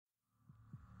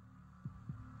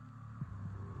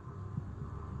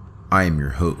I am your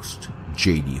host,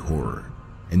 JD Horror,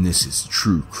 and this is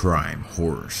True Crime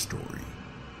Horror Story,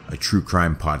 a true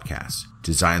crime podcast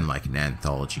designed like an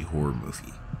anthology horror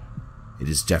movie. It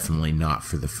is definitely not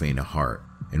for the faint of heart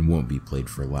and won't be played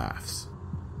for laughs.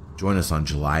 Join us on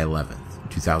July 11th,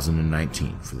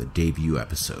 2019 for the debut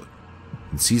episode.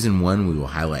 In Season 1, we will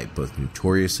highlight both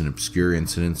notorious and obscure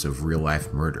incidents of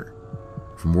real-life murder,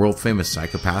 from world-famous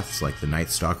psychopaths like the Night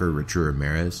Stalker Richard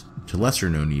Ramirez to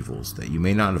lesser-known evils that you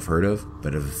may not have heard of,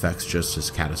 but have effects just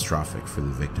as catastrophic for the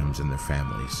victims and their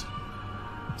families.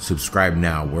 Subscribe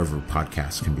now wherever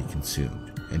podcasts can be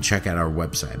consumed, and check out our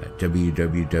website at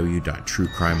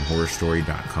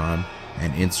www.truecrimehorrorstory.com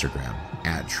and Instagram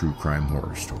at True Crime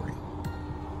Horror Story.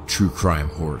 True Crime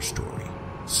Horror Story.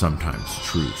 Sometimes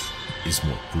truth is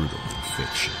more brutal than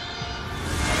fiction.